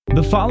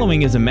The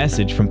following is a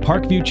message from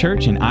Parkview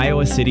Church in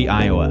Iowa City,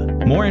 Iowa.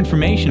 More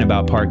information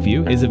about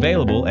Parkview is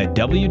available at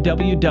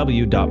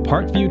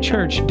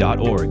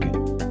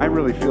www.parkviewchurch.org. I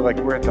really feel like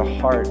we're at the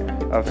heart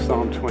of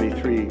Psalm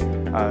 23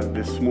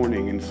 this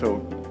morning. And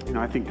so,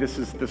 I think this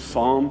is the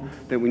psalm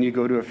that when you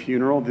go to a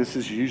funeral, this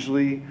is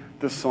usually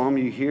the psalm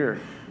you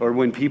hear. Or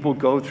when people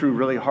go through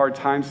really hard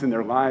times in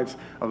their lives,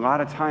 a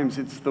lot of times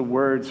it's the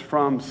words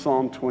from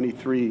Psalm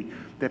 23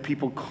 that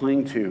people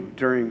cling to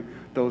during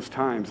those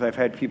times. I've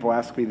had people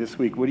ask me this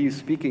week, what are you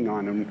speaking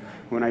on? And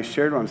when I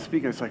shared what I'm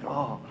speaking, it's like,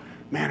 oh,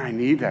 man, I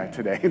need that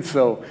today. And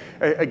so,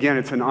 again,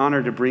 it's an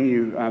honor to bring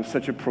you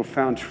such a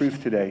profound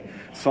truth today.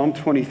 Psalm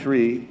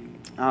 23,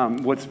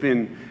 what's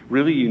been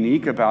really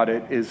unique about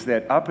it is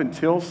that up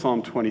until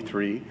Psalm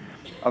 23,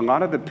 a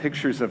lot of the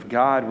pictures of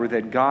God were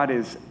that God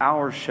is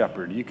our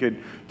shepherd. You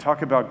could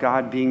talk about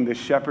God being the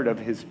shepherd of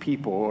his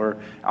people or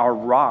our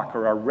rock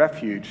or our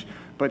refuge.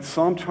 But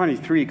Psalm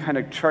 23 kind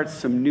of charts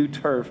some new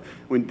turf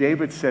when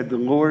David said, the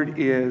Lord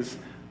is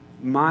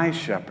my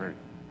shepherd.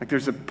 Like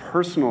there's a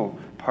personal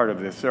part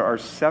of this. There are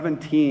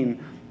 17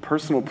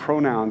 personal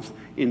pronouns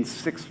in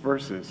 6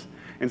 verses.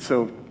 And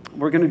so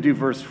we're going to do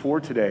verse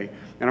 4 today,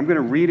 and I'm going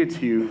to read it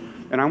to you,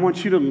 and I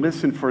want you to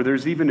listen for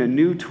there's even a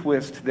new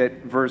twist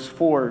that verse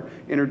 4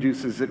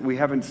 introduces that we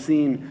haven't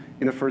seen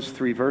in the first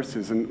 3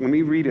 verses. And let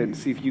me read it and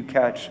see if you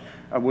catch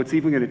what's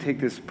even going to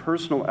take this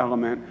personal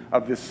element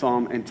of this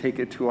psalm and take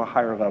it to a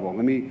higher level.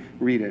 Let me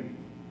read it.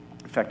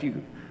 In fact,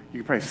 you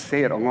can probably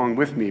say it along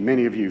with me,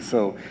 many of you.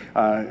 So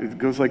it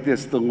goes like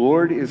this. The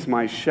Lord is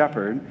my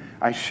shepherd,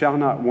 I shall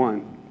not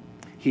want.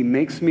 He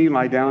makes me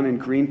lie down in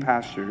green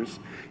pastures.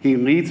 He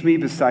leads me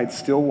beside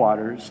still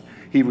waters.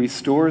 He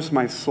restores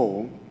my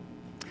soul.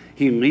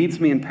 He leads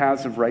me in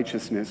paths of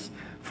righteousness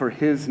for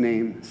his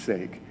name's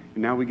sake.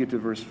 And now we get to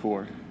verse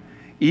 4.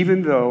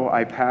 Even though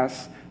I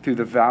pass through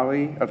the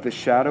valley of the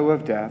shadow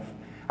of death,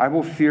 I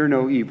will fear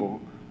no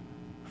evil,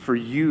 for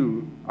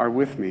you are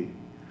with me.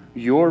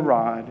 Your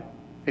rod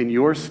and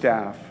your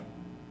staff,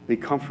 they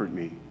comfort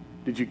me.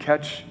 Did you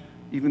catch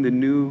even the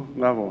new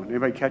level?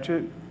 Anybody catch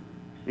it?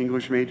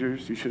 English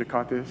majors, you should have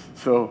caught this.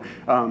 So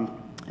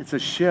it's a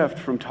shift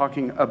from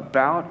talking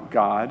about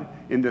God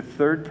in the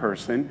third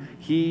person.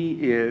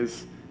 He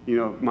is,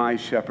 my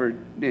shepherd.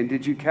 And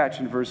did you catch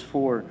in verse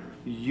 4,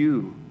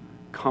 you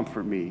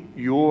comfort me,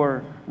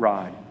 your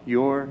rod,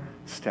 your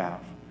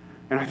staff.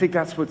 And I think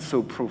that's what's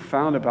so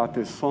profound about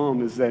this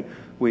psalm is that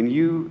when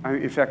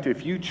in fact,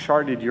 if you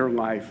charted your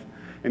life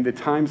and the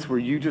times where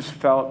you just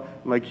felt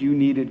like you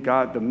needed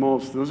God the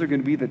most, those are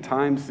going to be the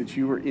times that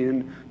you were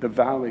in the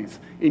valleys.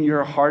 In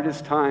your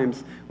hardest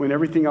times, when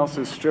everything else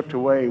is stripped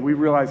away, we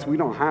realize we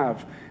don't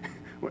have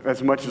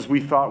as much as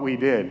we thought we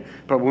did.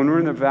 But when we're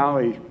in the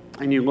valley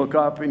and you look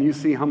up and you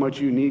see how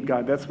much you need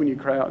God, that's when you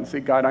cry out and say,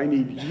 God, I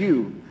need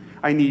you.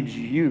 I need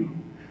you.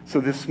 So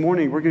this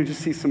morning, we're going to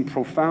just see some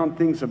profound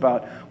things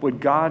about what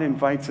God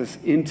invites us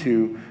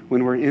into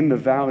when we're in the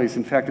valleys.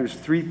 In fact, there's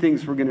 3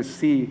 things we're going to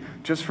see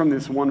just from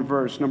this one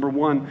verse. Number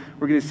 1,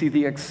 we're going to see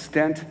the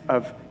extent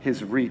of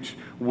his reach.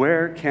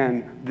 Where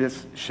can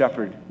this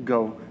shepherd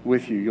go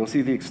with you? You'll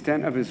see the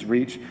extent of his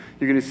reach.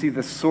 You're going to see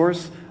the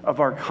source of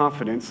our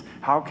confidence.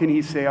 How can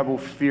he say, I will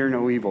fear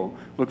no evil?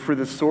 Look for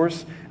the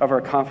source of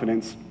our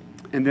confidence.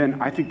 And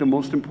then I think the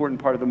most important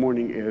part of the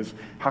morning is,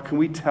 how can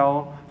we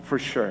tell for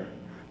sure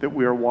that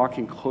we are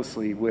walking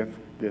closely with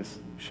this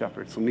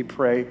shepherd? So let me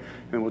pray, and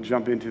then we'll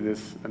jump into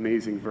this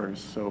amazing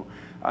verse. So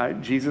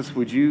Jesus,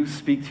 would you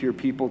speak to your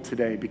people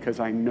today?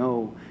 Because I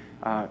know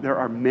there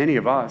are many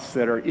of us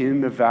that are in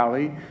the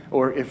valley,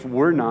 or if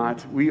we're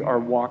not, we are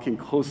walking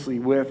closely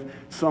with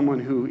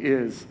someone who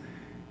is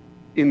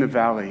in the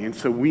valley. And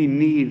so we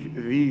need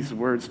these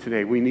words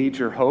today. We need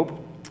your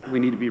hope. We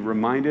need to be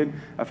reminded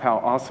of how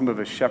awesome of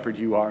a shepherd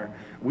you are.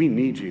 We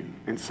need you.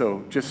 And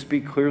so just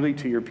speak clearly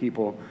to your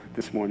people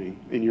this morning.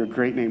 In your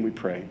great name we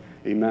pray.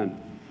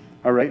 Amen.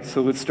 All right,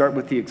 so let's start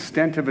with the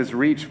extent of his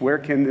reach. Where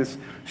can this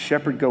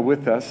shepherd go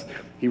with us?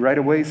 He right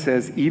away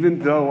says, even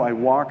though I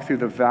walk through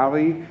the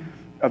valley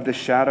of the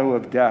shadow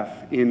of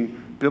death.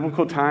 In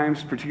biblical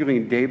times, particularly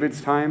in David's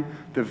time,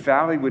 the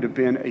valley would have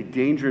been a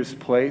dangerous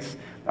place.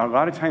 A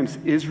lot of times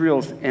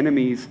Israel's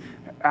enemies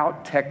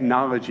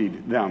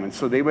out-technologied them. And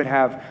so they would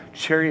have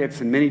chariots,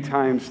 and many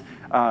times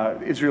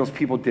Israel's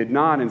people did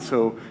not. And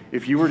so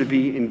if you were to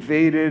be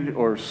invaded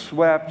or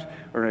swept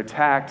or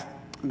attacked,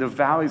 the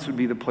valleys would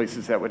be the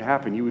places that would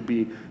happen. You would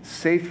be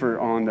safer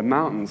on the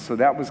mountains. So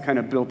that was kind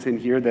of built in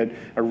here, that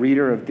a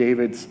reader of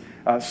David's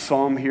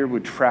psalm here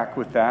would track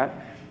with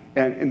that.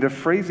 And the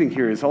phrasing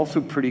here is also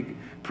pretty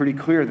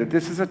clear that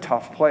this is a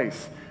tough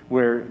place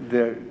where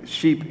the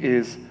sheep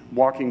is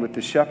walking with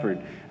the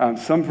shepherd.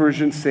 Some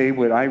versions say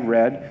what I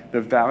read,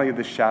 the valley of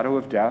the shadow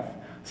of death.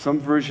 Some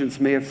versions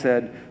may have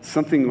said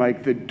something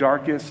like the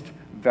darkest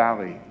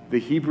valley. The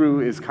Hebrew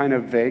is kind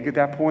of vague at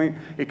that point.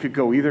 It could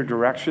go either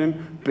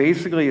direction.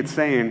 Basically, it's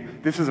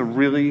saying this is a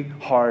really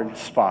hard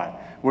spot.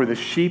 Where the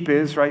sheep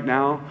is right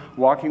now,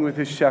 walking with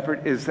his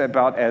shepherd, is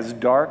about as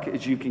dark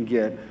as you can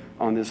get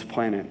on this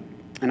planet.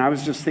 And I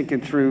was just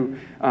thinking through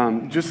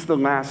just the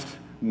last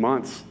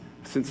months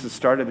since the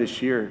start of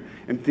this year,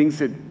 and things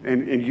that,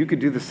 and you could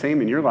do the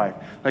same in your life.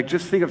 Like,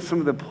 just think of some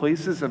of the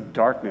places of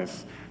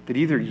darkness that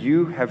either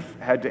you have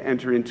had to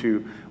enter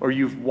into or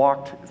you've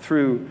walked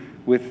through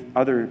with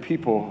other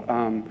people.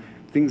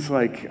 Things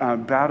like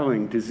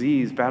battling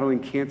disease, battling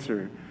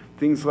cancer.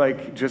 Things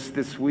like just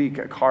this week,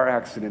 a car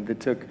accident that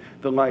took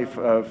the life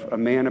of a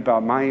man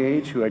about my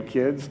age who had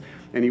kids,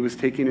 and he was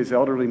taking his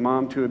elderly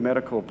mom to a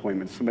medical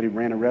appointment. Somebody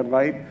ran a red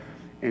light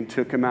and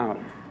took him out.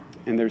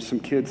 And there's some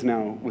kids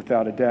now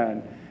without a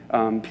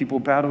dad. People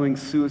battling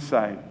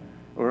suicide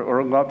or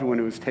a loved one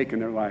who has taken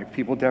their life.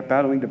 People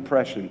battling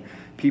depression.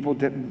 People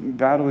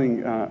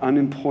battling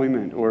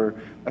unemployment, or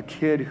a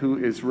kid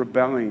who is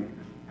rebelling.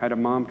 Had a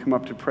mom come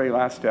up to pray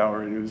last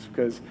hour, and it was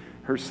because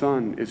her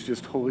son is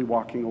just wholly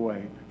walking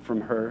away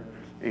from her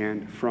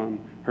and from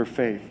her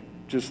faith.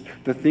 Just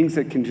the things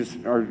that can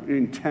just are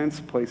intense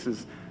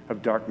places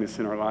of darkness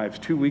in our lives.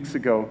 2 weeks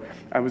ago,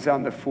 I was out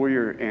in the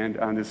foyer,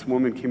 and this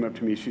woman came up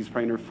to me. She's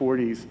probably in her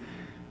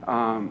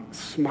 40s,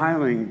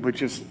 smiling, but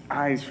just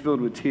eyes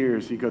filled with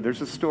tears. You go,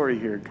 there's a story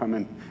here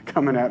coming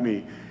at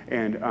me.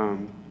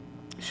 And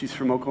she's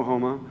from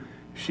Oklahoma.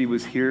 She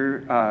was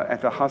here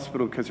at the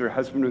hospital because her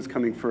husband was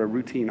coming for a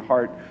routine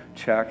heart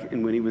check,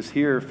 and when he was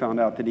here,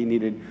 found out that he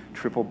needed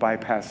triple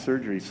bypass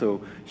surgery.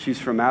 So she's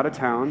from out of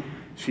town.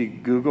 She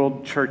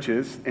Googled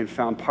churches and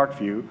found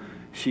Parkview.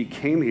 She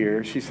came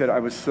here. She said, I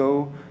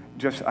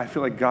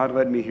feel like God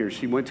led me here.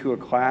 She went to a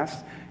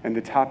class, and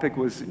the topic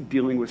was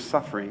dealing with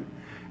suffering.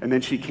 And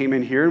then she came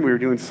in here, and we were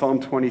doing Psalm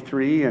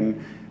 23,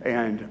 and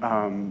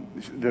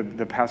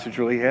the passage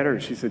really hit her.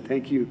 She said,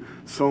 thank you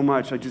so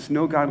much. I just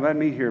know God led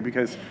me here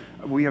because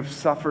we have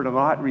suffered a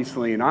lot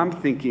recently. And I'm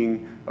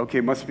thinking, okay,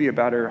 it must be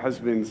about her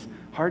husband's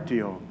heart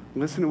deal.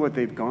 Listen to what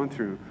they've gone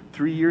through.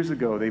 3 years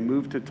ago, they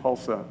moved to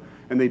Tulsa,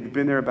 and they'd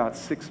been there about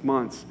 6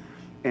 months.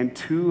 And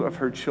 2 of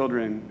her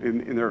children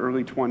in their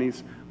early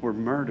 20s were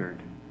murdered.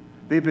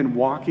 They've been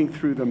walking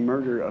through the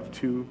murder of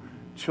 2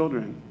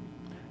 children.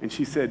 And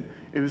she said,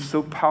 it was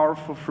so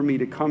powerful for me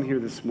to come here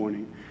this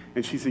morning.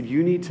 And she said,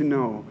 you need to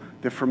know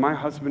that for my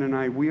husband and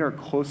I, we are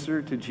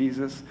closer to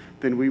Jesus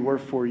than we were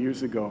 4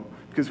 years ago,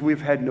 because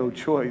we've had no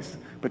choice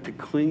but to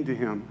cling to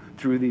him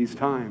through these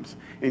times.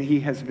 And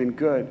he has been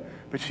good.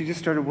 But she just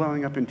started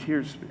welling up in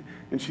tears.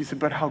 And she said,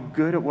 but how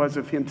good it was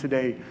of him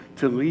today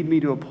to lead me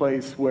to a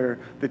place where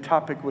the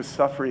topic was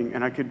suffering,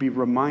 and I could be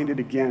reminded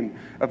again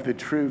of the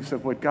truths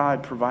of what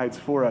God provides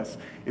for us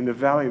in the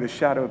valley of the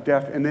shadow of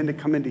death, and then to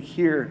come into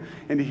here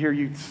and to hear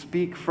you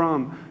speak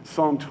from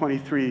Psalm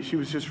 23. She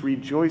was just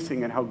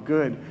rejoicing at how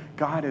good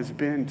God has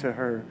been to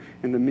her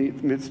in the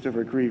midst of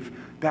her grief.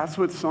 That's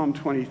what Psalm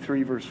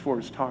 23 verse 4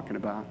 is talking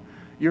about.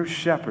 Your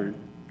shepherd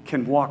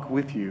can walk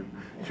with you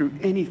through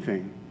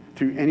anything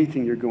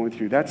you're going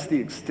through. That's the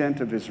extent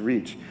of his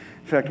reach.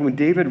 In fact, when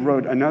David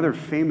wrote another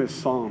famous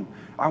psalm,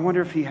 I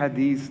wonder if he had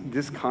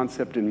this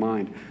concept in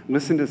mind.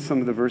 Listen to some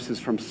of the verses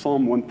from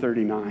Psalm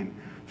 139. In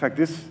fact,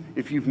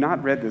 if you've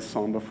not read this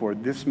psalm before,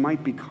 this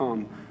might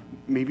become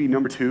maybe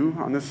number 2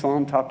 on the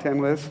Psalm top 10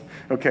 list.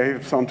 Okay,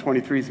 if Psalm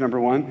 23 is number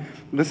 1.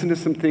 Listen to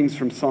some things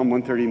from Psalm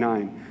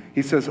 139.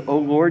 He says, O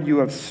Lord, you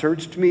have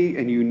searched me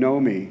and you know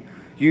me.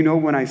 You know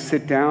when I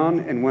sit down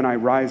and when I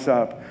rise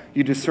up.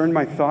 You discern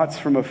my thoughts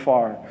from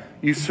afar.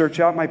 You search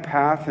out my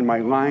path and my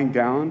lying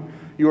down.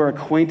 You are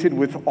acquainted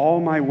with all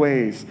my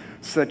ways.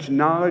 Such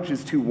knowledge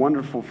is too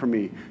wonderful for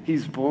me.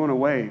 He's blown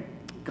away.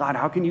 God,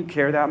 how can you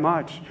care that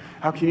much?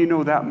 How can you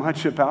know that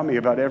much about me,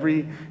 about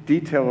every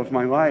detail of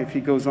my life? He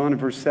goes on in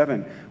verse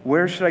 7.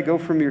 Where should I go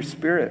from your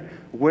spirit?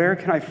 Where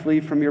can I flee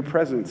from your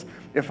presence?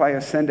 If I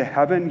ascend to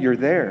heaven, you're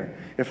there.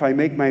 If I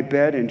make my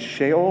bed in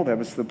Sheol, that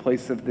was the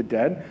place of the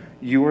dead,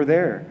 you are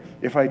there.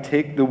 If I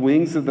take the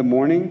wings of the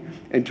morning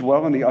and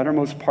dwell in the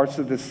uttermost parts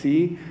of the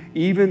sea,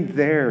 even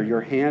there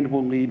your hand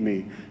will lead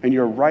me, and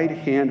your right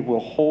hand will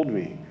hold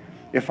me.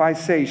 If I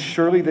say,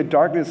 surely the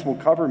darkness will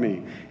cover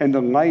me, and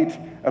the light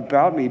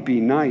about me be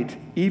night,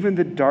 even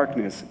the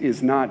darkness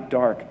is not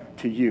dark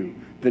to you.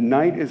 The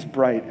night is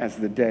bright as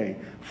the day,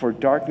 for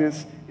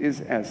darkness is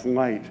as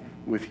light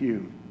with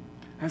you.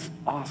 That's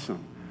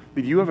awesome.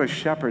 That you have a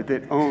shepherd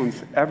that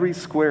owns every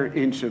square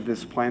inch of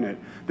this planet.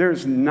 There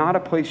is not a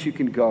place you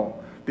can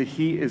go that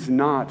he is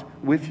not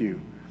with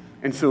you.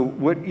 And so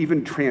what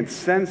even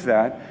transcends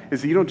that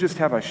is that you don't just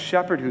have a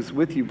shepherd who's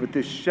with you, but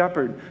this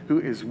shepherd who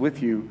is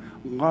with you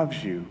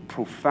loves you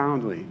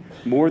profoundly,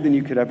 more than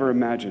you could ever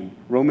imagine.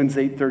 Romans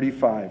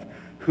 8:35,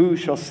 who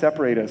shall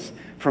separate us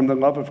from the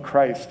love of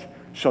Christ?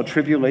 Shall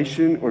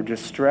tribulation or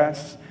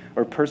distress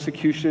or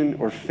persecution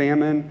or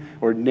famine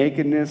or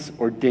nakedness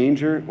or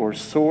danger or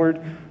sword?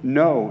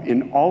 No,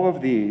 in all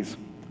of these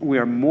we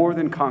are more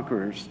than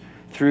conquerors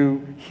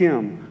through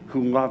him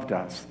who loved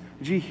us.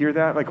 Did you hear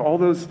that? Like all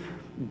those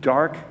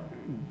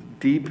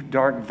deep,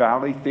 dark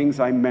valley things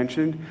I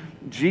mentioned,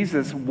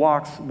 Jesus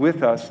walks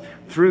with us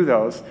through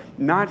those,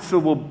 not so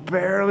we'll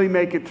barely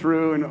make it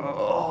through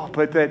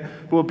but that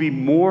we'll be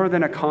more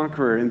than a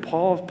conqueror. And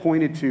Paul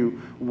pointed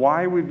to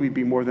why would we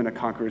be more than a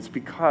conqueror? It's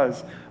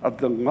because of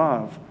the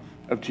love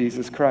of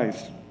Jesus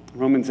Christ.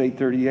 Romans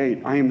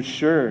 8:38, I am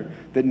sure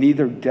that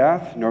neither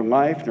death, nor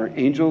life, nor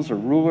angels, or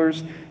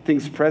rulers,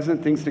 things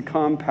present, things to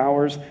come,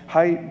 powers,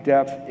 height,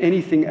 depth,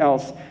 anything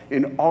else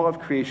in all of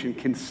creation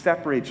can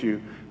separate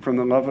you from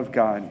the love of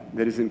God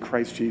that is in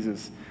Christ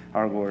Jesus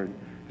our Lord.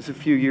 Just a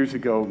few years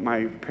ago,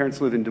 my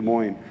parents live in Des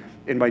Moines,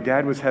 and my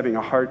dad was having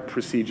a heart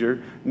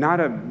procedure, not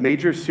a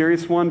major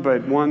serious one,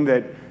 but one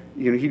that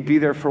he'd be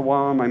there for a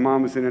while. My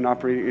mom was in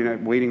a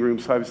waiting room,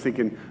 so I was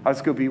thinking, I'll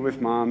just go be with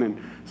mom. And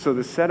so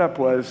the setup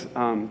was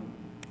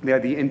they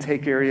had the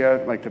intake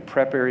area, like the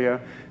prep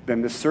area,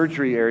 then the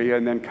surgery area,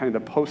 and then kind of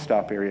the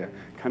post-op area,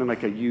 kind of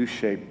like a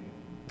U-shaped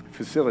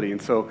facility.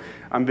 And so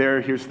I'm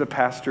there, here's the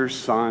pastor's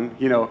son,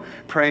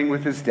 praying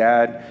with his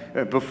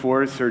dad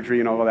before his surgery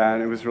and all of that,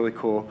 and it was really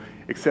cool.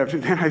 Except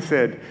then I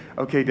said,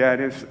 okay,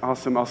 Dad, it's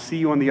awesome. I'll see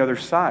you on the other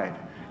side.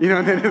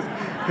 And then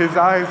his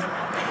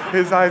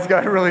eyes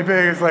got really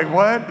big. It's like,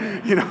 what?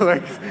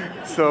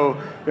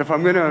 So if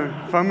I'm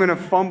gonna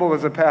fumble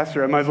as a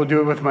pastor, I might as well do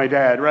it with my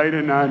dad, right?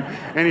 And not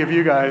any of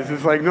you guys.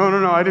 It's like, no,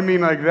 I didn't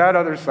mean like that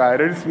other side.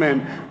 I just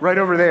meant right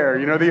over there,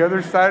 the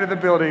other side of the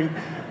building.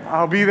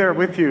 I'll be there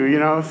with you,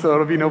 so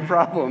it'll be no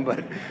problem.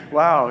 But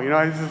wow,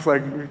 I was just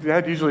like,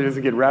 Dad usually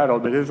doesn't get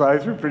rattled, but his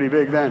eyes were pretty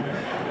big then.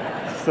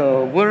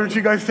 So what aren't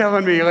you guys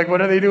telling me? Like, what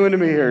are they doing to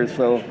me here?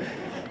 So,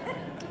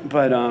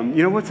 but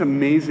what's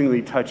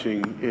amazingly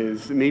touching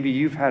is maybe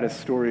you've had a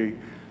story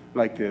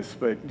like this,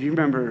 but do you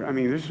remember,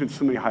 there's been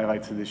so many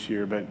highlights of this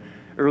year, but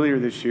earlier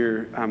this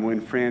year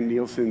when Fran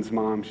Nielsen's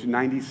mom, she's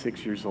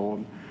 96 years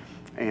old,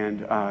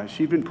 and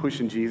she'd been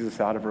pushing Jesus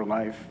out of her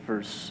life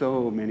for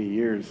so many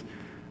years,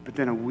 but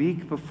then a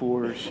week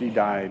before she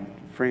died,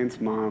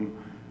 Fran's mom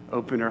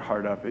opened her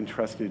heart up and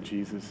trusted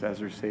Jesus as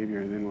her Savior,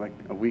 and then like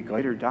a week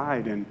later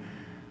died, and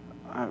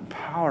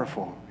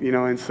powerful,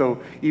 and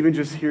so even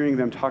just hearing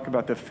them talk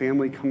about the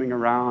family coming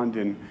around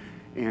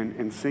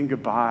and saying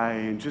goodbye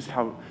and just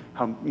how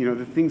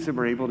the things that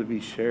were able to be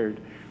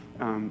shared.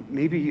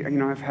 Maybe,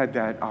 I've had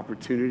that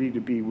opportunity to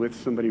be with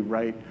somebody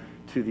right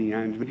to the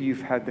end. Maybe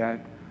you've had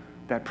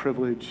that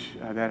privilege,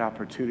 that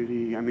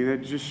opportunity.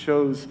 It just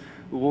shows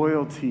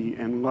loyalty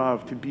and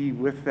love to be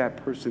with that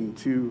person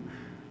to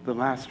the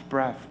last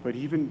breath. But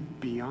even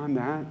beyond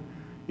that,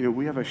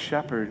 we have a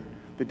shepherd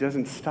that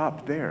doesn't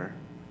stop there.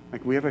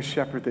 Like, we have a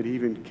shepherd that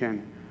even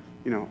can,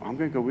 I'm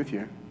going to go with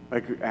you.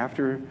 Like,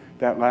 after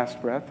that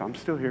last breath, I'm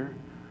still here.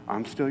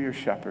 I'm still your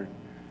shepherd.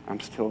 I'm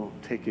still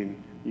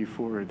taking you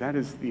forward. That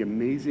is the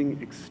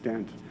amazing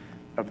extent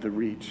of the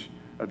reach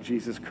of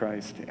Jesus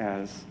Christ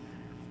as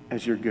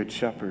your good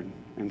shepherd.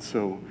 And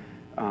so,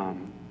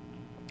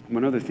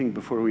 one other thing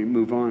before we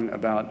move on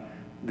about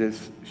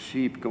this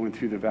sheep going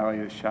through the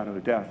valley of the shadow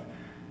of death,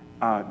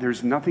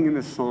 there's nothing in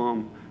this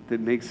psalm that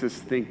makes us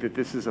think that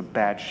this is a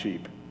bad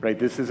sheep. Right?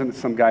 This isn't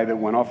some guy that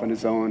went off on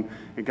his own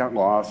and got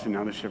lost, and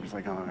now the shepherd's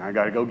like, oh, I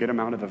got to go get him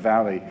out of the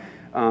valley.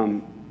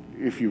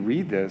 If you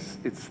read this,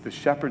 it's the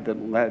shepherd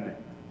that led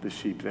the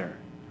sheep there.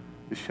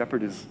 The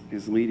shepherd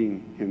is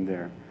leading him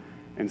there.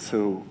 And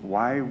so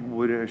why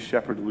would a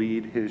shepherd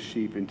lead his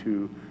sheep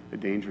into a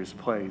dangerous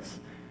place?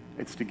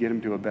 It's to get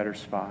him to a better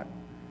spot.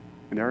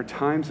 And there are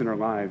times in our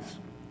lives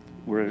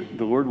where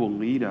the Lord will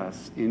lead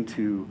us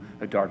into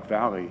a dark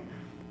valley,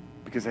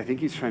 because I think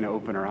he's trying to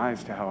open our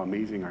eyes to how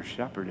amazing our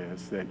shepherd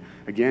is. That,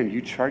 again,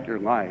 you chart your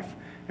life,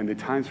 and the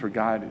times where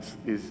God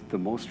is the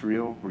most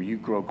real, where you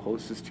grow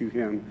closest to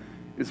him,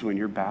 is when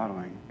you're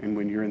battling and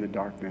when you're in the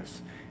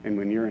darkness and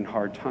when you're in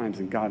hard times.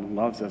 And God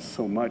loves us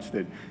so much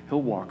that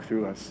he'll walk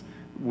through us,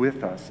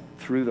 with us,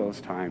 through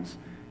those times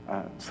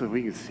so that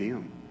we can see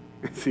him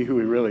and see who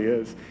he really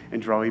is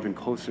and draw even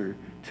closer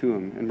to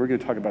him. And we're going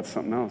to talk about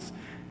something else.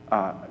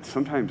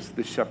 Sometimes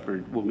the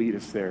shepherd will lead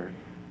us there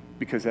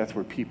because that's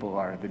where people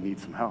are that need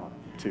some help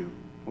too.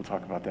 We'll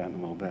talk about that in a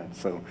little bit.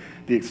 So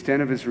the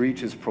extent of his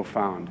reach is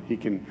profound. He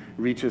can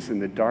reach us in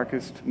the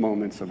darkest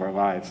moments of our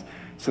lives.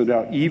 So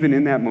now, even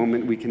in that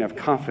moment, we can have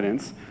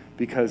confidence,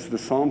 because the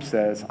psalm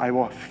says, I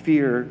will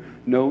fear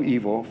no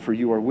evil, for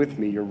you are with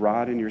me, your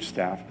rod and your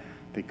staff,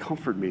 they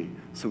comfort me.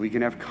 So we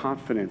can have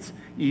confidence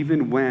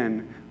even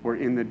when we're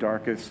in the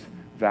darkest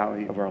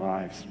valley of our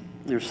lives.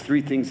 There's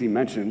three things he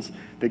mentions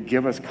that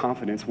give us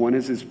confidence. One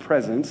is his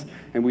presence,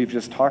 and we've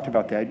just talked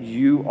about that.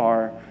 You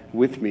are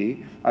with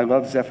me. I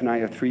love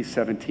Zephaniah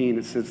 3:17.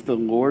 It says, the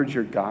Lord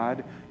your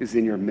God is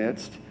in your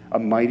midst, a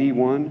mighty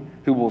one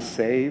who will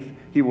save.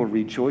 He will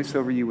rejoice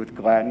over you with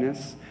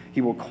gladness. He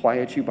will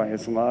quiet you by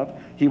his love.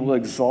 He will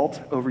exult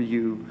over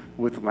you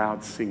with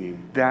loud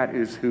singing. That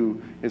is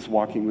who is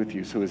walking with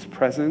you. So his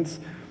presence,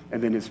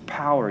 and then his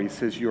power. He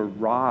says, your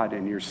rod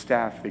and your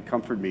staff, they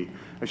comfort me.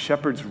 A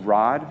shepherd's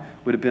rod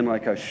would have been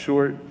like a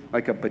short,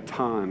 like a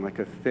baton, like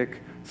a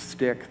thick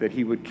stick that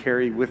he would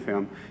carry with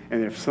him.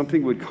 And if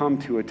something would come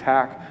to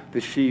attack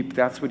the sheep,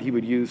 that's what he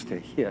would use to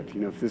hit.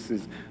 If this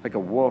is like a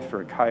wolf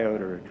or a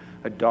coyote or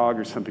a dog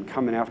or something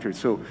coming after it.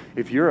 So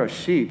if you're a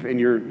sheep and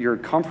you're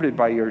comforted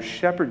by your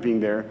shepherd being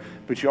there,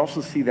 but you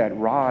also see that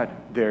rod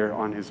there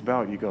on his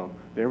belt, you go,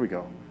 there we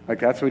go. Like,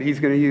 that's what he's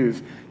going to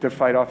use to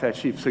fight off that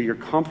sheep. So you're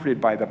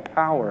comforted by the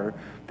power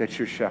that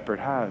your shepherd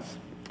has.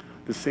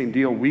 The the same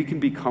deal. We can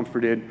be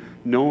comforted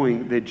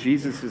knowing that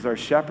Jesus is our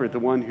shepherd, the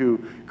one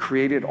who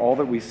created all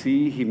that we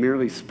see. He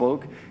merely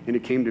spoke and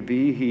it came to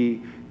be.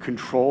 He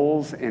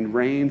controls and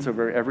reigns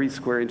over every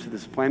square inch of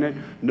this planet.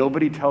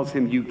 Nobody tells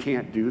him you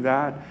can't do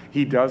that.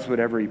 He does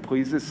whatever he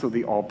pleases. So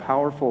the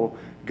all-powerful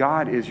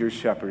God is your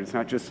shepherd. It's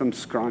not just some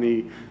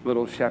scrawny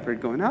little shepherd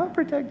going, I'll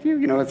protect you.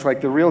 You know, it's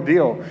like the real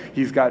deal.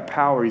 He's got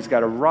power. He's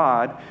got a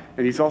rod,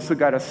 and he's also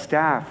got a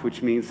staff,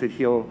 which means that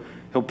he'll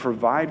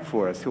provide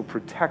for us. He'll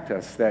protect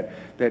us. That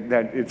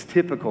it's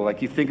typical.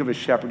 Like you think of a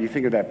shepherd, you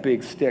think of that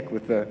big stick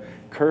with the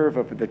curve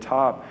up at the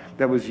top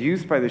that was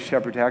used by the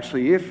shepherd to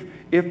actually,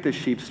 if the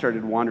sheep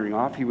started wandering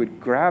off, he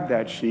would grab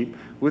that sheep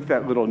with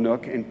that little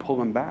nook and pull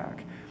them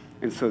back.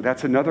 And so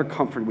that's another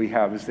comfort we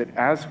have, is that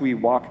as we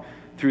walk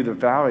through the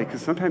valley,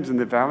 because sometimes in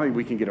the valley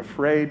we can get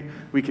afraid,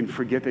 we can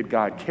forget that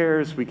God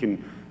cares, we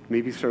can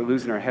maybe start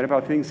losing our head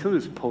about things, he'll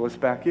just pull us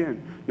back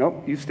in.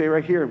 Nope, you stay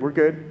right here, we're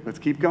good, let's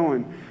keep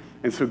going.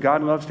 And so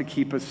God loves to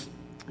keep us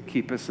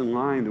in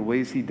line. The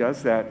ways he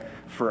does that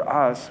for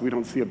us, we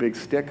don't see a big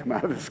stick come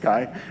out of the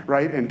sky,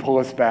 right, and pull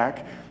us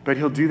back, but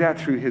he'll do that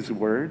through his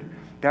word.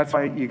 That's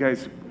why you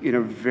guys, in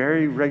a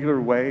very regular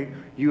way,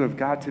 you have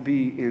got to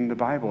be in the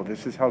Bible.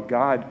 This is how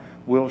God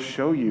will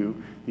show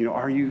you,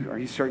 are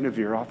you starting to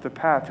veer off the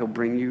path? He'll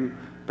bring you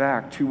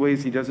back. 2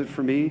 ways he does it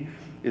for me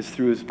is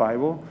through his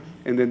Bible.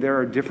 And then there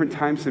are different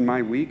times in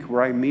my week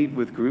where I meet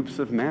with groups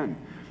of men.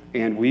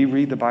 And we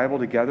read the Bible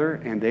together,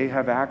 and they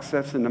have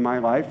access into my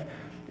life.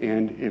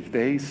 And if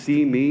they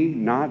see me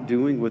not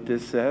doing what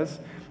this says,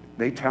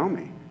 they tell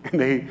me.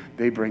 And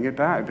they bring it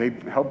back. They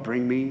help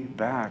bring me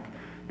back.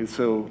 And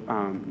so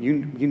you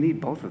need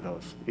both of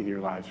those in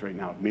your lives right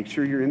now. Make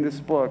sure you're in this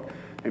book,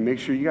 and make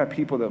sure you got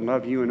people that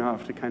love you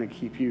enough to kind of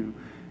keep you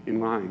in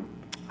line.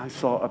 I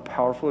saw a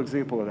powerful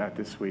example of that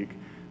this week,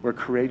 where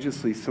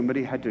courageously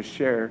somebody had to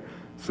share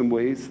some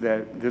ways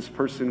that this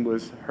person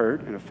was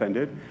hurt and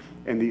offended,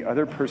 and the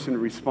other person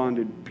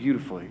responded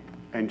beautifully.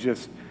 And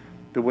just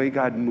the way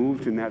God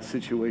moved in that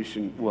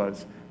situation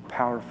was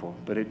powerful.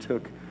 But it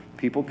took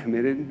people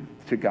committed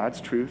to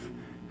God's truth,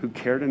 who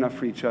cared enough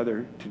for each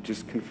other to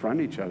just confront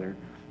each other,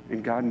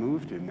 and God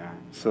moved in that.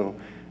 So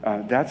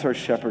that's our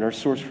shepherd. Our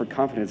source for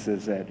confidence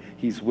is that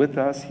he's with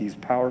us, he's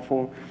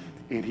powerful,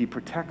 and he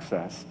protects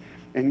us.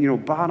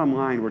 And bottom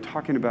line, we're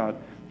talking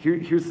about,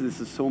 this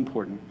is so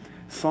important.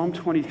 Psalm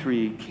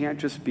 23 can't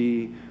just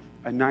be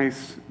a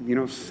nice,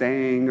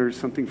 saying or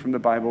something from the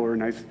Bible, or a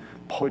nice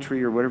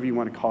poetry, or whatever you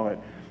want to call it.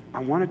 I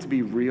want it to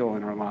be real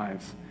in our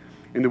lives.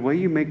 And the way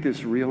you make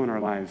this real in our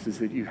lives is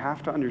that you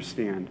have to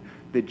understand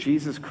that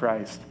Jesus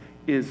Christ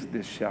is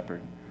this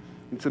shepherd.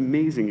 It's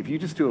amazing. If you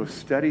just do a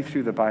study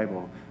through the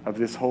Bible of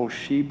this whole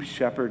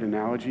sheep-shepherd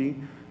analogy,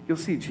 you'll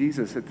see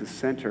Jesus at the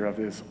center of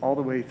this all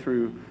the way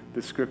through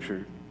the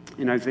scripture.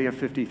 In Isaiah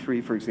 53,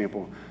 for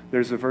example,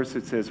 there's a verse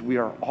that says, "We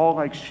are all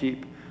like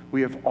sheep.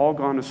 We have all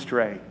gone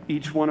astray.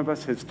 Each one of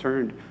us has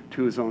turned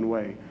to his own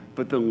way.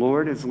 But the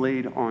Lord has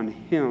laid on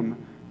him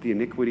the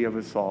iniquity of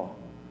us all."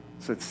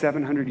 So it's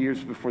 700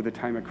 years before the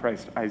time of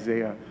Christ,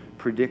 Isaiah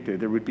predicted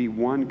there would be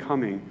one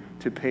coming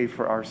to pay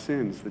for our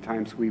sins, the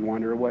times we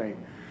wander away.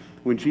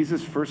 When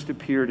Jesus first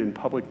appeared in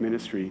public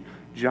ministry,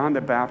 John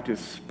the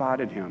Baptist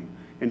spotted him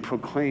and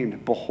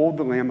proclaimed, "Behold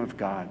the Lamb of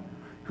God,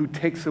 who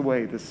takes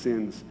away the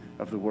sins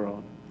of the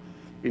world."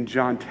 In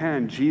John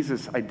 10,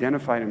 Jesus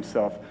identified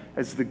himself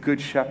as the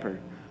good shepherd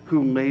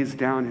who lays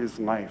down his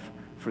life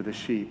for the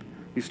sheep.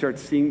 You start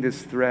seeing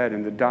this thread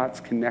and the dots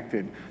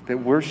connected,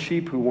 that we're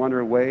sheep who wander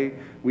away.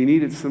 We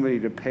needed somebody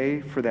to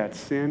pay for that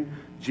sin.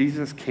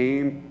 Jesus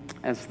came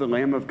as the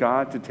Lamb of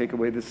God to take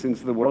away the sins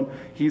of the world.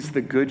 He's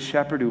the good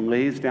shepherd who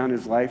lays down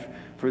his life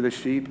for the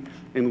sheep.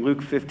 In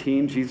Luke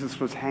 15, Jesus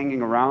was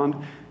hanging around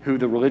who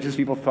the religious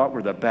people thought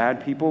were the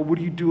bad people. What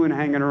are you doing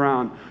hanging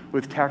around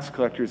with tax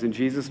collectors? And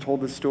Jesus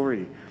told the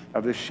story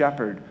of the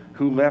shepherd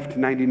who left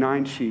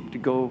 99 sheep to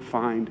go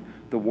find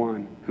the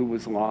one who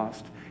was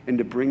lost and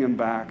to bring him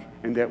back.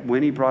 And that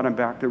when he brought him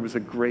back, there was a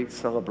great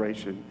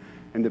celebration.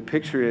 And the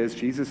picture is,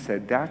 Jesus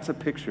said, that's a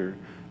picture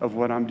of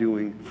what I'm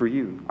doing for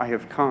you. I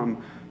have come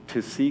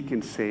to seek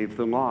and save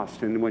the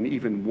lost. And when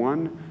even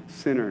one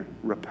sinner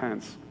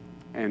repents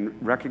and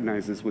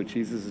recognizes what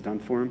Jesus has done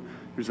for him,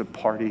 there's a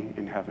party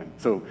in heaven.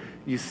 So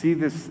you see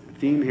this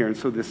theme here. And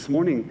so this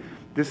morning,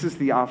 this is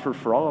the offer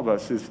for all of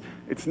us.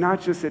 It's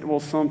not just that, well,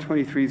 Psalm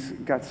 23's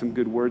got some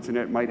good words in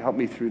it, might help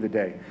me through the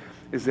day.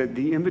 Is that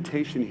the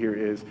invitation here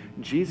is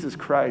Jesus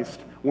Christ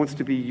wants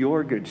to be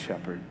your good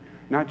shepherd.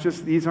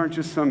 These aren't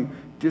just some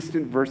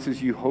distant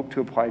verses you hope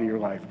to apply to your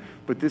life,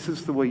 but this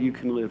is the way you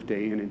can live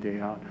day in and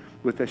day out.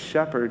 With a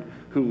shepherd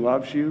who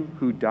loves you,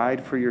 who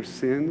died for your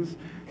sins.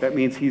 That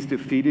means he's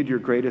defeated your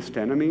greatest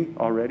enemy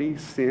already,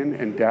 sin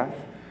and death.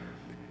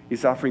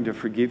 He's offering to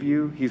forgive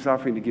you. He's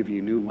offering to give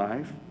you new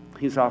life.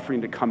 He's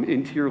offering to come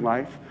into your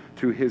life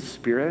through his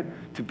Spirit,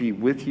 to be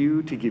with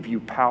you, to give you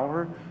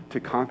power, to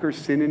conquer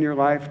sin in your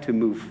life, to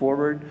move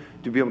forward,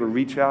 to be able to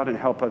reach out and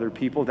help other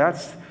people.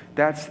 That's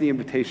the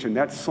invitation.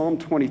 That Psalm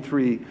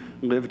 23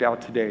 lived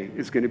out today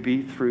is going to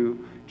be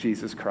through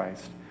Jesus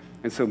Christ.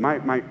 And so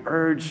my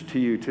urge to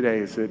you today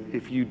is that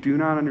if you do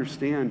not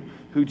understand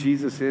who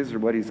Jesus is or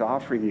what he's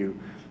offering you,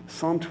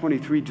 Psalm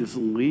 23 just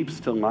leaps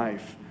to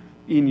life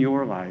in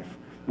your life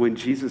when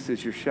Jesus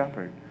is your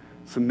shepherd.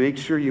 So make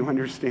sure you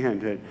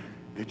understand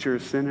that you're a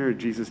sinner.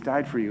 Jesus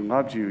died for you,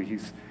 loved you.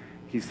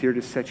 He's here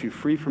to set you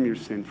free from your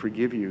sin,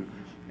 forgive you,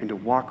 and to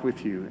walk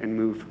with you and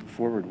move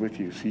forward with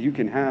you. So you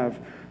can have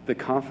the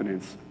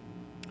confidence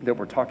that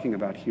we're talking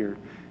about here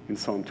in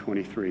Psalm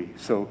 23.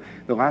 So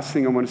the last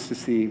thing I want us to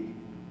see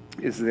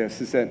is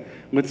that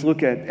let's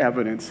look at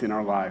evidence in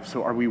our lives.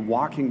 So are we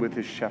walking with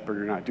this shepherd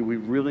or not? Do we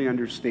really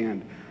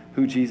understand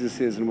who Jesus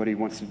is and what he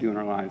wants to do in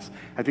our lives?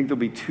 I think there'll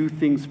be two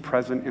things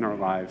present in our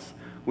lives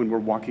when we're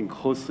walking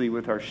closely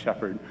with our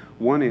shepherd.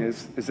 One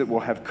is that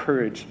we'll have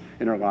courage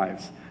in our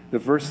lives. The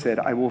verse said,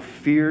 I will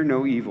fear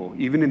no evil.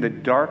 Even in the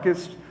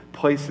darkest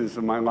places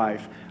of my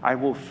life, I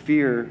will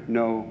fear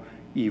no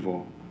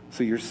evil.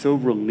 So you're so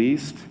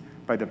released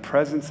by the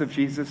presence of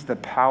Jesus, the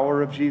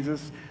power of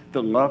Jesus,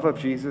 the love of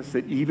Jesus,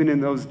 that even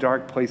in those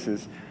dark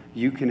places,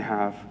 you can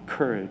have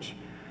courage.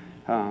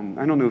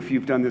 I don't know if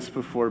you've done this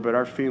before, but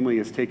our family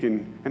has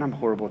taken, and I'm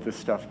horrible at this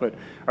stuff, but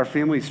our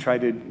family's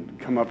tried to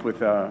come up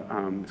with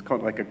it's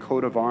called like a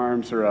coat of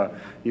arms or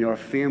a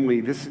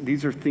family.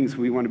 These are things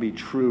we want to be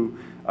true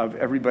of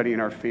everybody in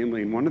our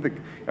family.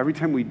 And every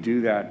time we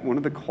do that, one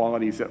of the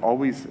qualities that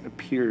always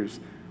appears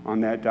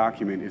on that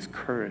document is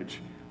courage.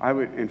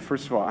 And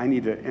first of all, I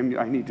need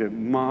to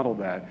model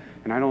that,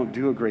 and I don't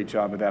do a great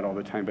job of that all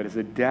the time. But as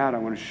a dad, I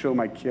want to show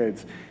my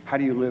kids, how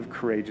do you live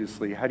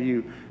courageously? How do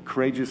you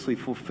courageously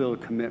fulfill a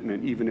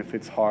commitment, even if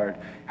it's hard?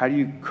 How do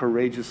you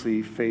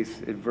courageously face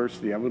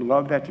adversity? I would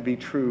love that to be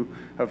true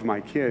of my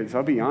kids.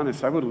 I'll be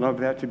honest, I would love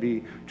that to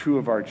be true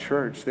of our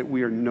church, that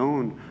we are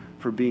known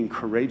for being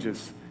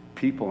courageous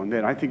people, and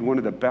that I think one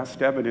of the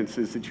best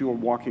evidences that you are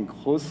walking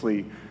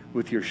closely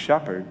with your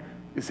shepherd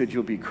is that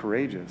you'll be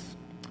courageous.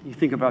 You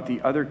think about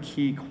the other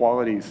key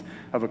qualities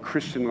of a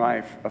Christian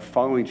life, of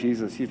following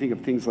Jesus. You think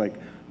of things like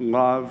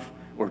love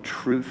or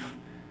truth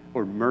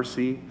or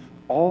mercy.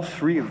 All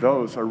three of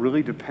those are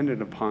really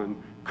dependent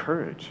upon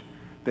courage.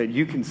 That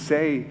you can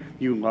say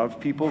you love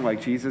people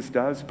like Jesus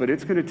does, but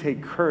it's going to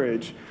take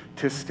courage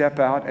to step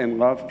out and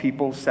love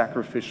people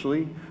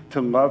sacrificially,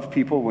 to love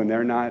people when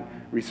they're not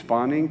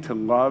responding, to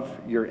love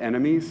your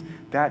enemies.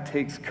 That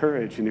takes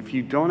courage. And if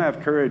you don't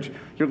have courage,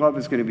 your love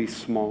is going to be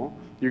small.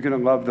 You're going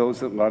to love those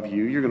that love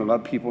you. You're going to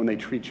love people when they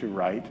treat you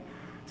right.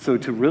 So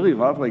to really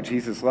love like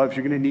Jesus loves,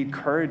 you're going to need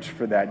courage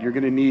for that. You're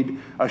going to need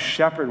a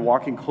shepherd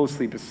walking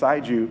closely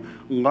beside you,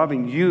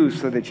 loving you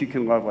so that you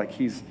can love like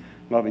he's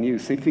loving you.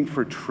 Same thing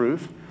for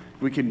truth.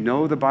 We can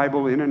know the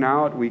Bible in and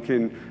out. We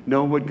can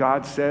know what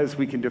God says.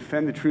 We can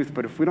defend the truth.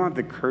 But if we don't have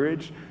the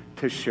courage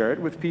to share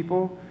it with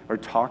people or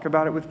talk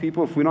about it with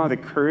people, if we don't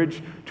have the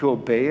courage to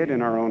obey it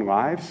in our own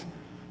lives,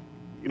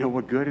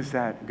 what good is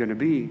that going to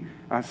be?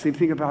 Same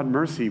thing about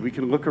mercy. We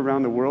can look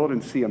around the world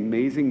and see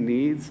amazing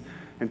needs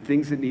and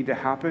things that need to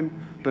happen,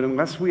 but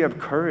unless we have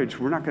courage,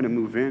 we're not going to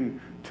move in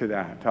to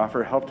that, to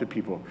offer help to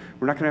people.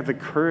 We're not going to have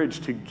the courage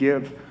to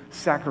give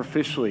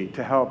sacrificially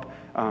to help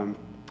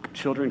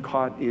children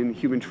caught in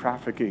human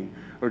trafficking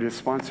or to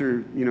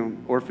sponsor,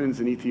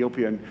 orphans in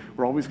Ethiopia. And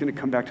we're always going to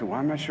come back to, well,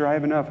 I'm not sure I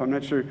have enough. I'm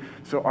not sure.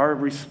 So our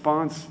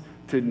response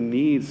to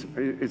needs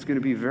is going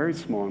to be very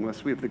small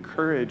unless we have the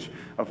courage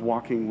of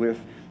walking with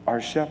our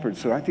shepherd.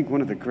 So I think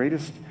one of the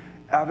greatest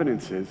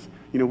evidences,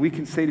 we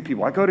can say to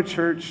people, I go to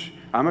church,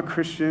 I'm a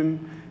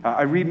Christian,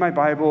 I read my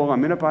Bible,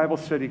 I'm in a Bible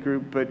study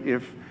group, but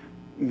if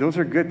those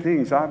are good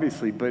things,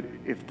 obviously, but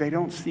if they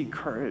don't see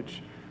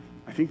courage,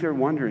 I think they're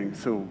wondering,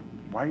 so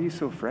why are you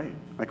so afraid?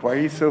 Like, why are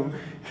you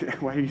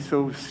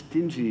so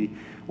stingy?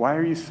 Why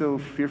are you so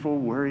fearful,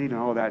 worried, and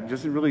all that? It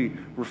doesn't really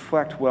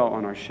reflect well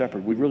on our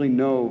shepherd. We really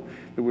know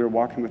that we're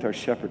walking with our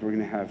shepherd. We're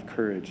going to have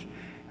courage.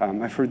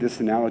 I've heard this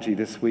analogy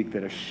this week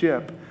that a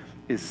ship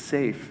is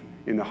safe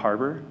in the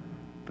harbor,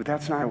 but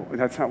that's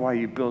not why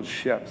you build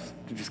ships,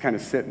 to just kind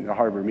of sit in the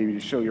harbor, maybe to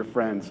show your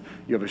friends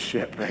you have a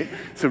ship, right?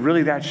 So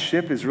really that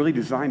ship is really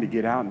designed to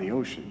get out in the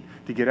ocean,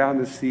 to get out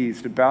in the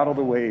seas, to battle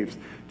the waves,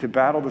 to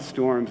battle the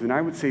storms. And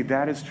I would say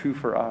that is true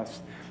for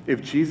us.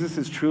 If Jesus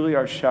is truly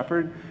our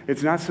shepherd,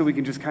 it's not so we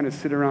can just kind of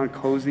sit around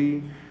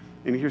cozy.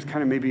 And here's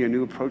kind of maybe a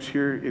new approach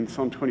here in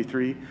Psalm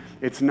 23.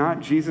 It's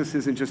not, Jesus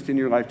isn't just in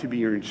your life to be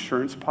your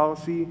insurance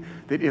policy,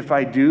 that if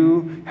I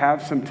do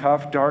have some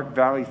tough, dark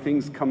valley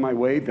things come my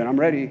way, then I'm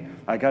ready.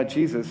 I got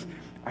Jesus.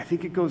 I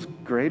think it goes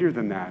greater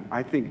than that.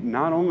 I think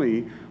not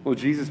only will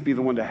Jesus be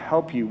the one to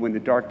help you when the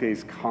dark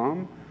days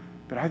come,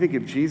 but I think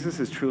if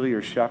Jesus is truly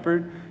your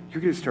shepherd,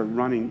 you're going to start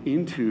running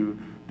into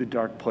the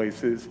dark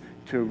places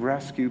to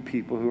rescue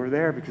people who are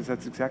there, because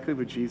that's exactly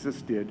what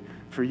Jesus did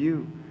for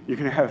you. You're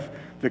going to have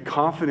the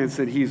confidence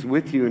that he's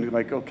with you and you're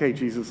like, okay,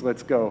 Jesus,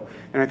 let's go.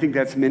 And I think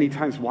that's many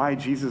times why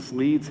Jesus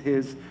leads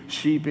his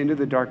sheep into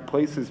the dark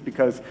places,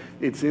 because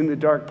it's in the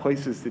dark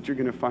places that you're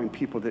going to find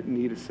people that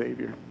need a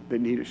Savior, that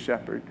need a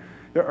shepherd.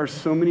 There are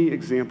so many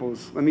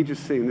examples, let me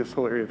just say in this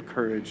whole area of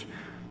courage,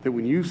 that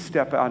when you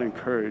step out in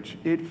courage,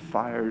 it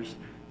fires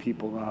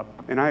people up.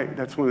 And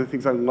that's one of the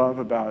things I love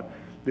about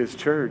this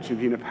church and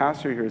being a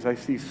pastor here is I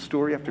see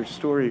story after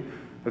story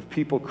of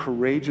people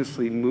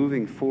courageously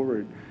moving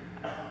forward.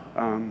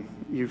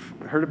 You've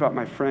heard about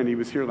my friend. He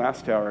was here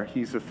last hour.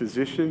 He's a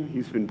physician.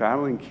 He's been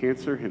battling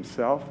cancer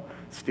himself,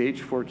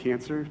 stage 4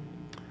 cancer.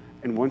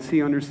 And once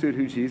he understood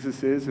who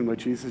Jesus is and what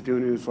Jesus is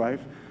doing in his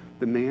life,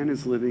 the man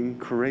is living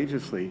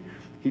courageously.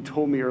 He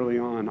told me early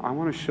on, I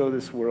want to show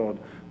this world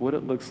what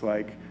it looks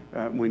like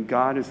when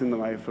God is in the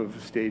life of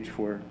a stage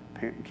 4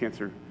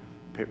 cancer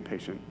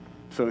patient.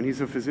 So, and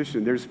he's a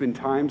physician. There's been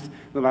times in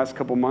the last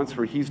couple months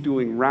where he's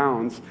doing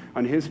rounds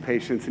on his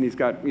patients, and he's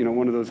got,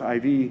 one of those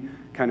IV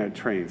kind of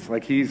trains.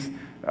 Like he's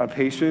a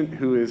patient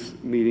who is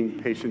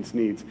meeting patients'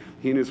 needs.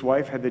 He and his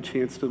wife had the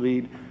chance to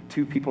lead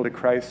 2 people to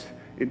Christ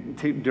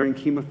during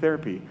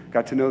chemotherapy.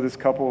 Got to know this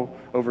couple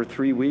over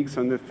 3 weeks.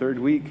 On the 3rd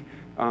week,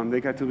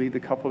 they got to lead the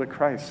couple to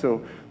Christ.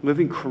 So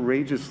living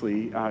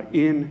courageously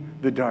in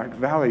the dark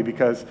valley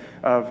because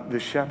of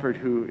the shepherd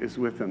who is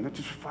with them. That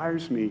just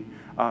fires me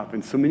up.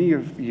 And so many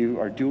of you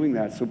are doing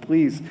that. So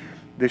please,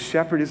 the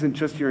shepherd isn't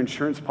just your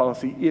insurance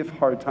policy if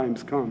hard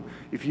times come.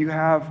 If you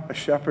have a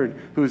shepherd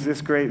who is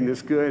this great and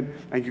this good,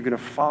 and you're going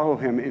to follow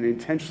him and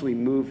intentionally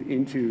move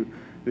into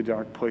the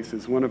dark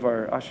places. One of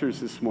our ushers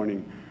this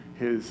morning,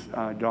 his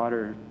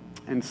daughter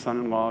and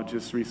son-in-law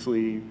just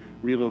recently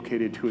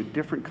relocated to a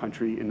different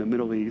country in the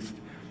Middle East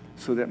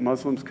so that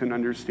Muslims can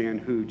understand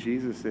who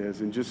Jesus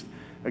is. And just,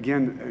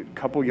 again, a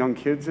couple young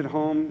kids at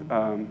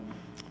home,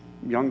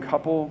 young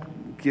couple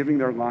giving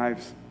their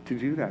lives to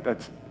do that.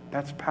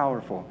 That's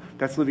powerful.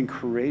 That's living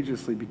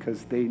courageously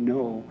because they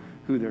know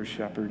who their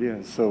shepherd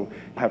is. So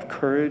have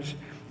courage.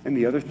 And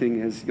the other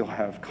thing is you'll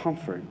have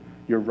comfort.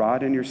 Your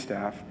rod and your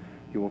staff,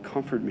 you will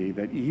comfort me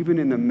that even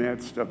in the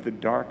midst of the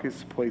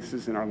darkest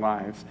places in our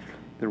lives,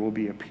 there will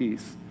be a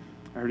peace.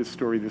 I heard a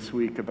story this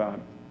week about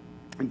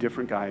a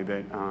different guy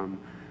that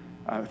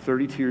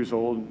 32 years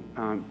old,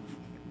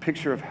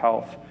 picture of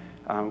health,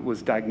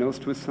 was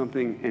diagnosed with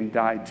something and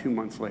died 2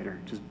 months later.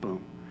 Just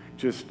boom.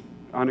 Just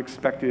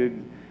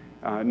unexpected,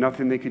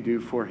 nothing they could do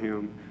for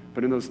him.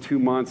 But in those 2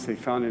 months, they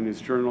found in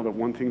his journal that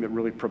one thing that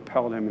really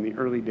propelled him in the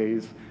early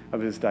days of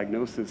his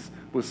diagnosis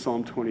was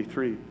Psalm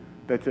 23.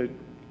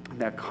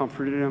 That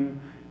comforted him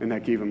and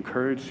that gave him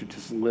courage to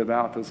just live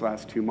out those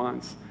last 2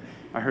 months.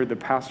 I heard the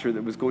pastor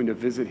that was going to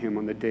visit him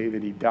on the day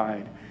that he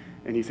died,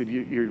 and he said,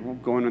 you're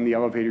going on the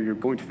elevator, you're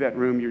going to that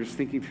room, you're just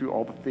thinking through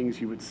all the things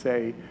you would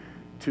say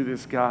to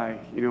this guy.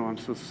 I'm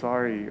so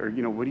sorry, or,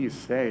 what do you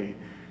say?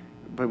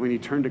 But when he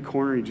turned a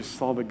corner, he just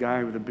saw the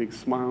guy with a big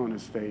smile on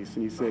his face,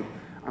 and he said,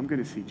 I'm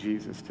going to see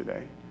Jesus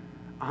today.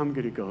 I'm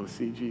going to go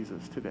see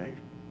Jesus today.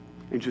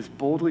 And just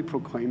boldly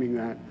proclaiming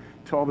that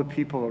to all the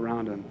people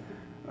around him.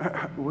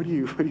 What do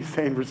you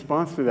say in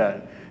response to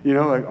that?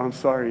 Like, I'm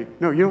sorry.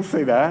 No, you don't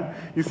say that.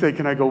 You say,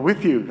 can I go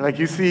with you? Like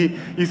you see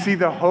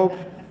the hope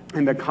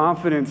and the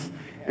confidence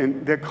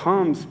and that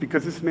comes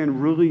because this man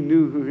really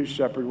knew who his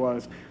shepherd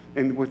was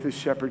and what this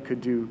shepherd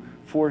could do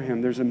for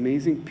him. There's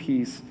amazing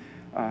peace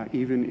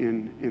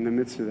even in the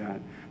midst of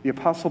that. The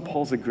Apostle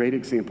Paul's a great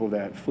example of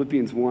that.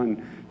 Philippians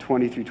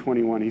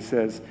 1:20-21, he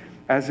says,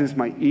 as is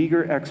my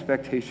eager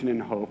expectation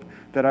and hope,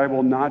 that I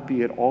will not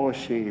be at all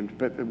ashamed,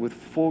 but with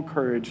full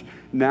courage,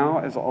 now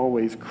as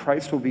always,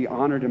 Christ will be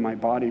honored in my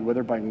body,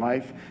 whether by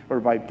life or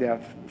by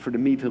death. For to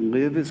me to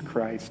live is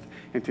Christ,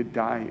 and to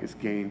die is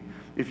gain.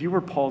 If you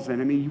were Paul's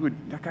enemy,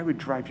 that guy would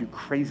drive you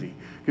crazy,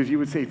 because you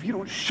would say, if you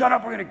don't shut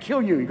up, we're going to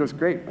kill you. He goes,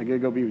 great, I got to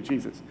go be with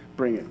Jesus.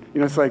 Bring it.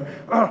 It's like,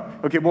 oh,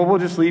 okay, well, we'll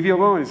just leave you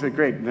alone. He said,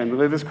 great, then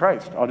live as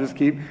Christ. I'll just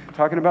keep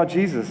talking about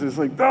Jesus. It's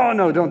like, oh,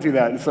 no, don't do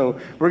that. And so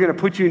we're going to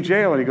put you in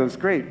jail. And he goes,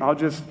 great, I'll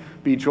just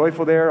be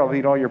joyful there. I'll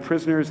lead all your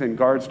prisoners and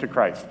guards to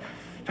Christ.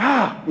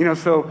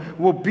 So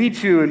we'll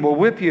beat you and we'll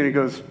whip you. And he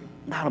goes,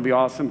 that'll be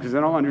awesome, because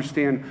then I'll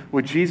understand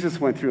what Jesus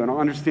went through, and I'll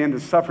understand the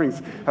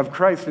sufferings of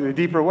Christ in a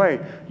deeper way.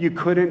 You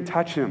couldn't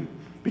touch him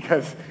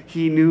because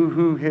he knew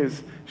who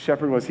his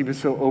shepherd was. He was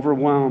so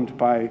overwhelmed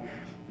by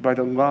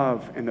the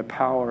love and the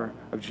power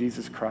of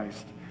Jesus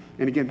Christ.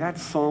 And again,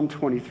 that's Psalm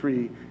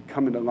 23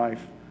 coming to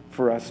life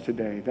for us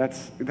today.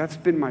 That's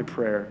been my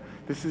prayer.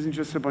 This isn't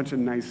just a bunch of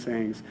nice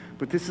sayings,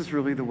 but this is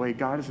really the way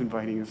God is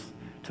inviting us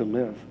to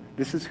live.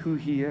 This is who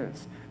he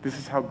is. This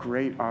is how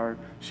great our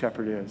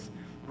shepherd is.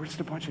 We're just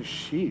a bunch of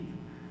sheep,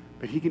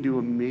 but he can do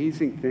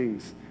amazing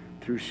things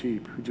through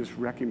sheep who just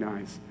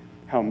recognize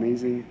how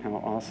amazing, how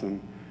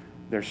awesome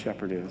their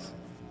shepherd is.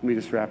 Let me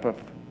just wrap up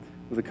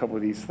with a couple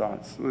of these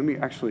thoughts. Let me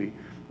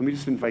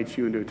just invite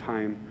you into a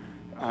time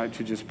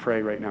to just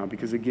pray right now,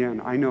 because again,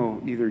 I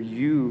know either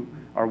you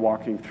are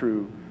walking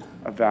through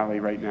a valley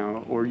right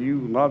now or you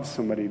love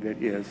somebody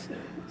that is.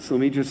 So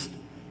let me just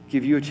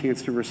give you a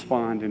chance to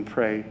respond and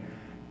pray.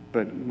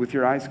 But with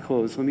your eyes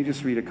closed, let me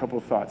just read a couple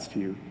of thoughts to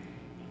you.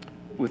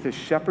 With a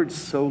shepherd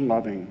so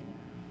loving,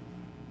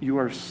 you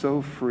are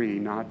so free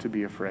not to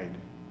be afraid.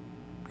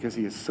 Because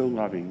he is so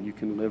loving, you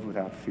can live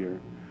without fear.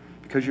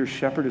 Because your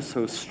shepherd is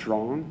so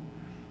strong,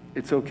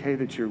 it's okay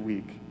that you're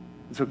weak.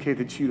 It's okay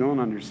that you don't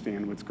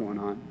understand what's going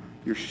on.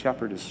 Your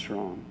shepherd is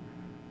strong.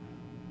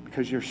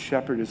 because your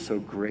shepherd is so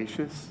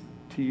gracious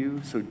to you,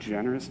 so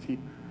generous to you,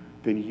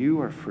 then you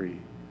are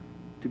free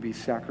to be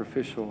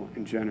sacrificial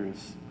and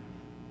generous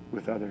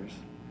with others.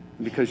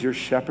 And because your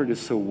shepherd is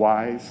so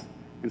wise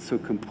and so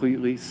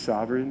completely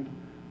sovereign,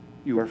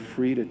 you are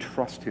free to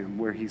trust him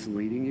where he's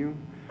leading you.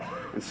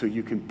 And so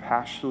you can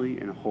passionately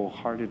and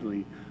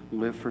wholeheartedly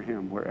live for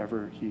him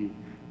wherever he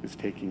is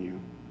taking you.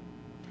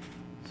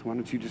 So why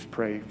don't you just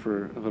pray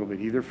for a little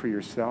bit, either for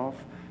yourself,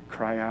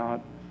 cry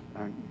out,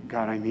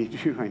 God, I need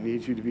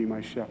you to be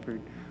my shepherd,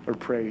 or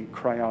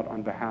cry out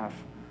on behalf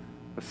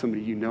of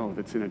somebody you know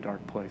that's in a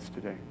dark place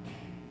today.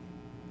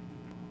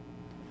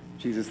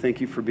 Jesus, thank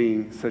you for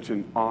being such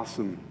an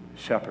awesome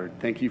shepherd.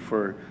 Thank you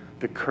for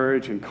the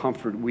courage and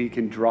comfort we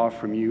can draw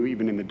from you,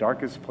 even in the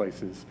darkest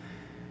places.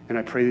 And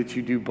I pray that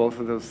you do both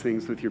of those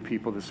things with your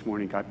people this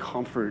morning. God,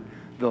 comfort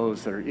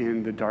those that are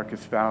in the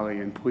darkest valley,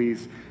 and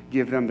please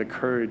give them the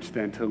courage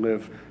then to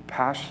live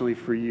passionately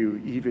for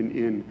you, even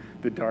in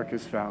the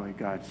darkest valley,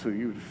 God, so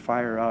you would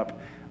fire up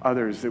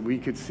others, that we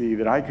could see,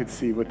 that I could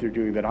see what they're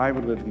doing, that I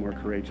would live more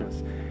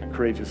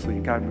courageously.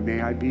 God,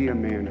 may I be a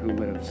man who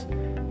lives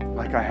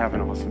like I have an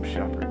awesome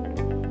shepherd.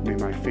 May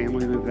my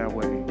family live that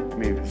way.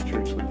 May this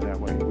church live that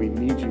way. We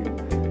need you.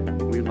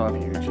 We love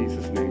you. In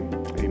Jesus' name,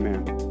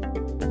 amen.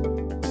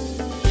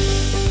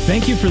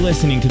 Thank you for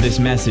listening to this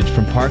message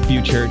from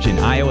Parkview Church in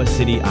Iowa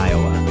City,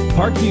 Iowa.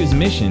 Parkview's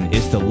mission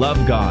is to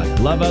love God,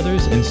 love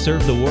others, and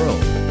serve the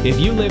world. If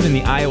you live in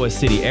the Iowa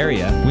City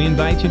area, we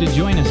invite you to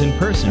join us in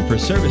person for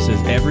services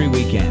every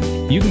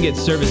weekend. You can get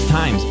service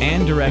times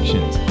and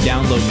directions,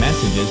 download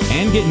messages,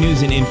 and get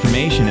news and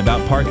information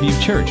about Parkview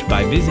Church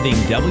by visiting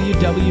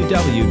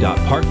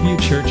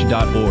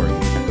www.parkviewchurch.org.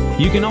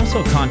 You can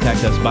also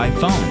contact us by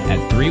phone at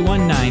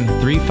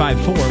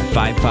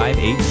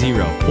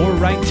 319-354-5580 or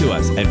write to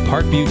us at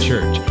Parkview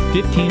Church,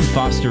 15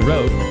 Foster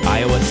Road,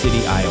 Iowa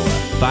City, Iowa,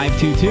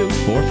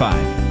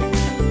 52245.